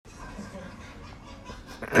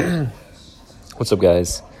What's up,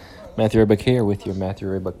 guys? Matthew Raybuck here with your Matthew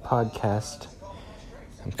Raybuck podcast.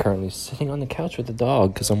 I'm currently sitting on the couch with the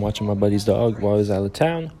dog because I'm watching my buddy's dog while I was out of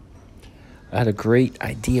town. I had a great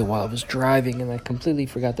idea while I was driving and I completely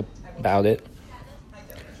forgot about it.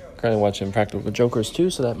 Currently watching Practical Jokers too,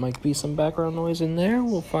 so that might be some background noise in there.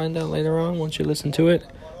 We'll find out later on once you listen to it.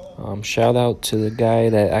 Shout out to the guy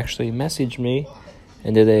that actually messaged me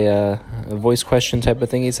and did a voice question type of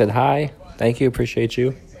thing. He said, "Hi, thank you, appreciate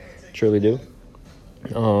you. Truly do."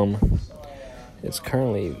 It's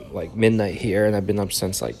currently like midnight here, and I've been up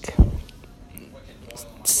since like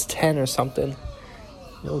 10 or something.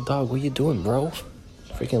 Yo, dog, what you doing, bro?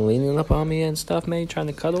 Freaking leaning up on me and stuff, man. You trying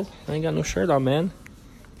to cuddle? I ain't got no shirt on, man.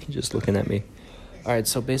 He's just looking at me. All right,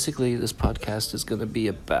 so basically, this podcast is gonna be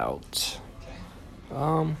about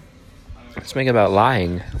let's make it about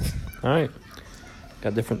lying. All right.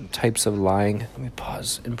 Got different types of lying. Let me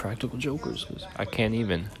pause Impractical Jokers because I can't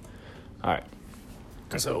even. All right.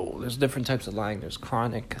 So there's different types of lying. There's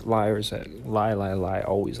chronic liars that lie,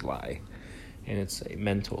 always lie. And it's a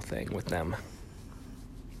mental thing with them.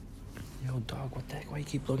 Yo, dog, what the heck? Why you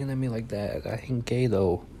keep looking at me like that? I ain't gay,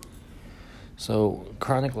 though. So,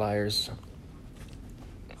 chronic liars.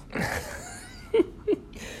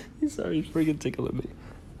 He's sorry, he's freaking tickling me.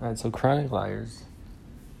 All right, so chronic liars.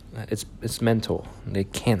 It's mental. They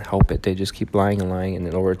can't help it. They just keep lying, and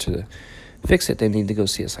in order to fix it, they need to go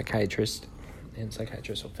see a psychiatrist, and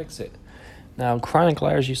psychiatrist will fix it. Now, chronic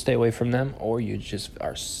liars, you stay away from them, or you just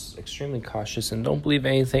are extremely cautious and don't believe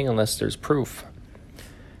anything unless there's proof.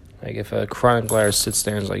 Like if a chronic liar sits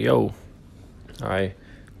there and is like, "Yo, I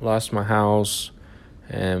lost my house,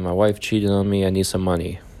 and my wife cheated on me, I need some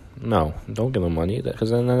money." No, don't give them money,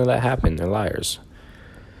 because none of that happened. They're liars.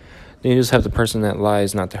 Then you just have the person that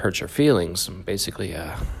lies not to hurt your feelings. Basically,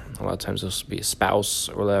 a lot of times this will be a spouse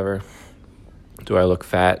or whatever. Do I look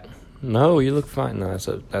fat? No, you look fine. No,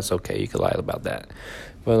 that's okay. You can lie about that.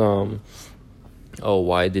 But, oh,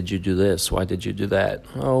 why did you do this? Why did you do that?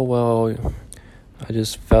 Oh, well, I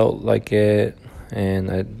just felt like it. And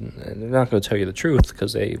they're not going to tell you the truth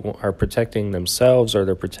because they are protecting themselves or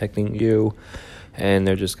they're protecting you. And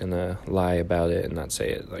they're just going to lie about it and not say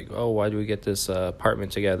it. Like, "Oh, why do we get this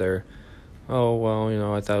apartment together? Oh,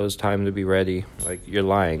 well, I thought it was time to be ready." Like, you're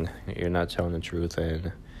lying. You're not telling the truth.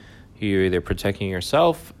 And you're either protecting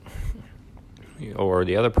yourself or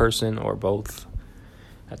the other person or both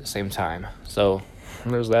at the same time. So,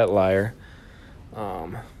 there's that liar.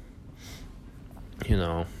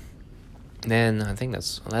 Then I think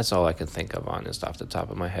that's all I can think of honest off the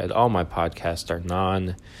top of my head. All my podcasts are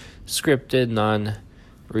non-scripted,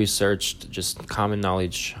 non-researched, just common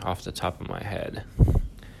knowledge off the top of my head.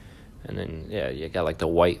 And then, you got like the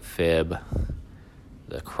white fib,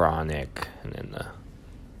 the chronic, and then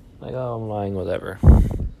I'm lying, whatever.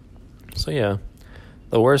 So,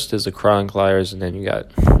 the worst is the chronic liars, and then you got,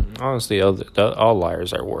 honestly, all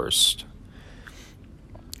liars are worst.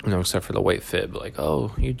 Except for the white fib. Like,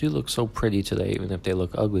 "Oh, you do look so pretty today," even if they look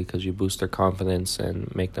ugly, because you boost their confidence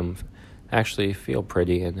and make them actually feel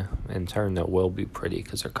pretty, and in turn they will be pretty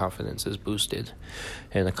because their confidence is boosted.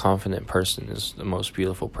 And a confident person is the most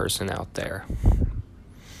beautiful person out there.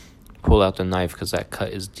 Pull out the knife because that cut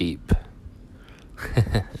is deep.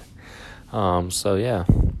 So yeah,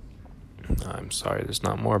 I'm sorry there's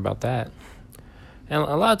not more about that. And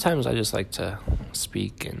a lot of times I just like to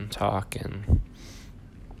speak and talk and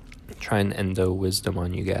try and endo wisdom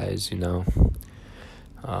on you guys,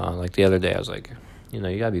 like the other day I was like, you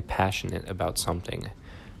gotta be passionate about something.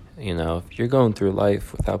 If you're going through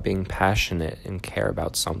life without being passionate and care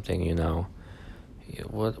about something,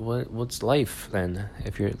 what's life then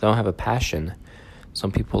if you don't have a passion?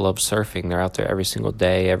 Some people love surfing. They're out there every single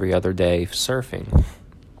day, every other day surfing.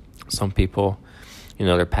 Some people,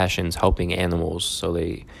 their passion is helping animals, so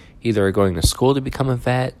they either are going to school to become a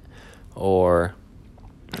vet, or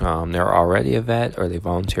they're already a vet, or they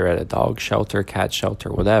volunteer at a dog shelter, cat shelter,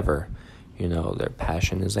 whatever. Their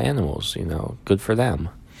passion is animals, good for them.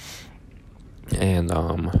 And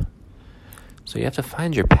so you have to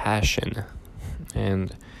find your passion.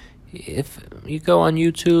 And if you go on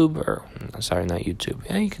YouTube, not YouTube.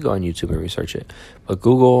 Yeah, you could go on YouTube and research it. But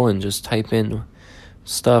Google and just type in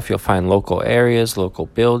stuff. You'll find local areas, local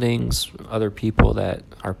buildings, other people that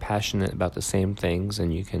are passionate about the same things,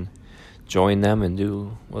 and you can join them and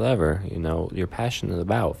do whatever, you're passionate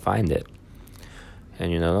about. Find it.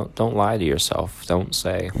 And, don't lie to yourself. Don't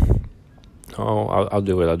say, "Oh, I'll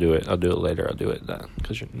do it later, I'll do it then."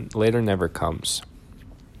 Because later never comes.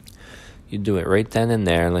 You do it right then and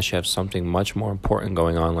there, unless you have something much more important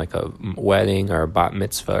going on, like a wedding or a bat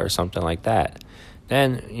mitzvah or something like that.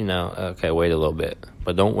 Then, okay, wait a little bit.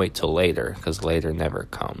 But don't wait till later, because later never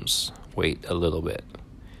comes. Wait a little bit,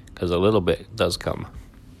 because a little bit does come.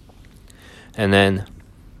 And then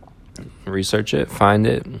research it, find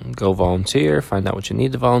it, go volunteer, find out what you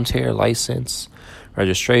need to volunteer, license,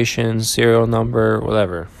 registration, serial number,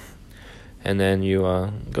 whatever. And then you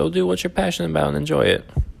go do what you're passionate about and enjoy it.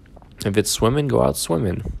 If it's swimming, go out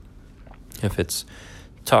swimming. If it's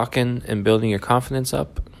talking and building your confidence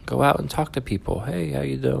up, go out and talk to people. Hey, how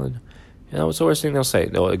you doing? What's the worst thing they'll say?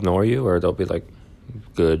 They'll ignore you, or they'll be like,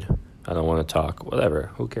 good, I don't want to talk.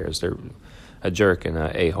 Whatever, who cares? They're a jerk and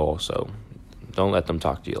an a-hole, so don't let them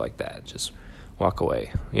talk to you like that. Just walk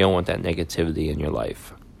away. You don't want that negativity in your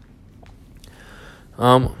life.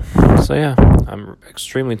 So yeah, I'm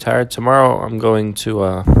extremely tired. Tomorrow I'm going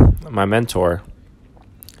to my mentor.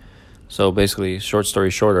 So basically, short story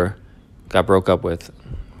shorter, got broke up with,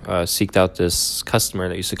 seeked out this customer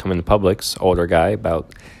that used to come into Publix, older guy,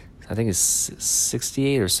 about, I think it's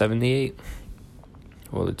 68 or 78.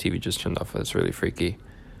 Well, the TV just turned off. That's really freaky.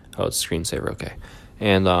 Oh, it's screensaver, okay.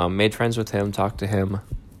 And made friends with him, talked to him,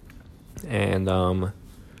 and hung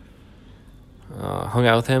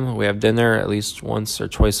out with him. We have dinner at least once or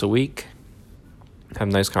twice a week. Have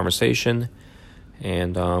a nice conversation.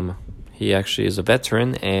 And he actually is a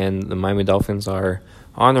veteran, and the Miami Dolphins are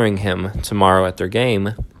honoring him tomorrow at their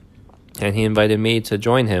game. And he invited me to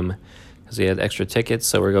join him because he had extra tickets.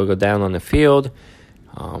 So we're going to go down on the field,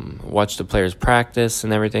 watch the players practice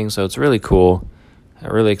and everything. So it's really cool.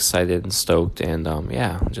 I'm really excited and stoked. And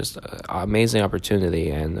just an amazing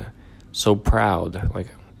opportunity, and so proud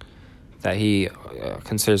that he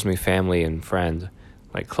considers me family and friend,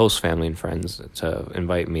 like close family and friends, to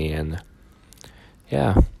invite me. And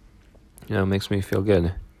it makes me feel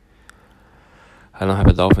good. I don't have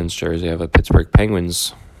a Dolphins jersey. I have a Pittsburgh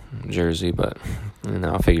Penguins jersey, but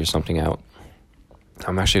I'll figure something out.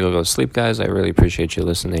 I'm actually going to go to sleep, guys. I really appreciate you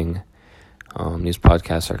listening. These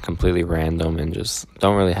podcasts are completely random and just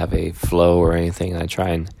don't really have a flow or anything. I try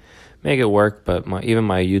and make it work, but even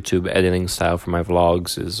my YouTube editing style for my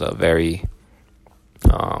vlogs is very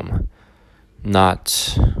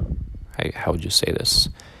not, how would you say this?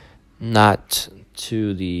 Not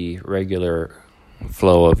to the regular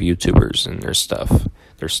flow of YouTubers and their stuff,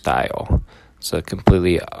 their style. It's a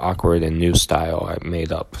completely awkward and new style I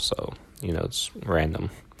made up, so it's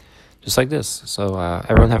random, just like this. So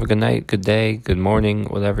everyone have a good night, good day, good morning,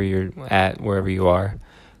 whatever you're at, wherever you are.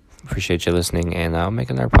 Appreciate you listening, and I'll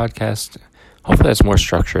make another podcast. Hopefully that's more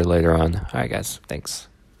structured later on. All right, guys, thanks.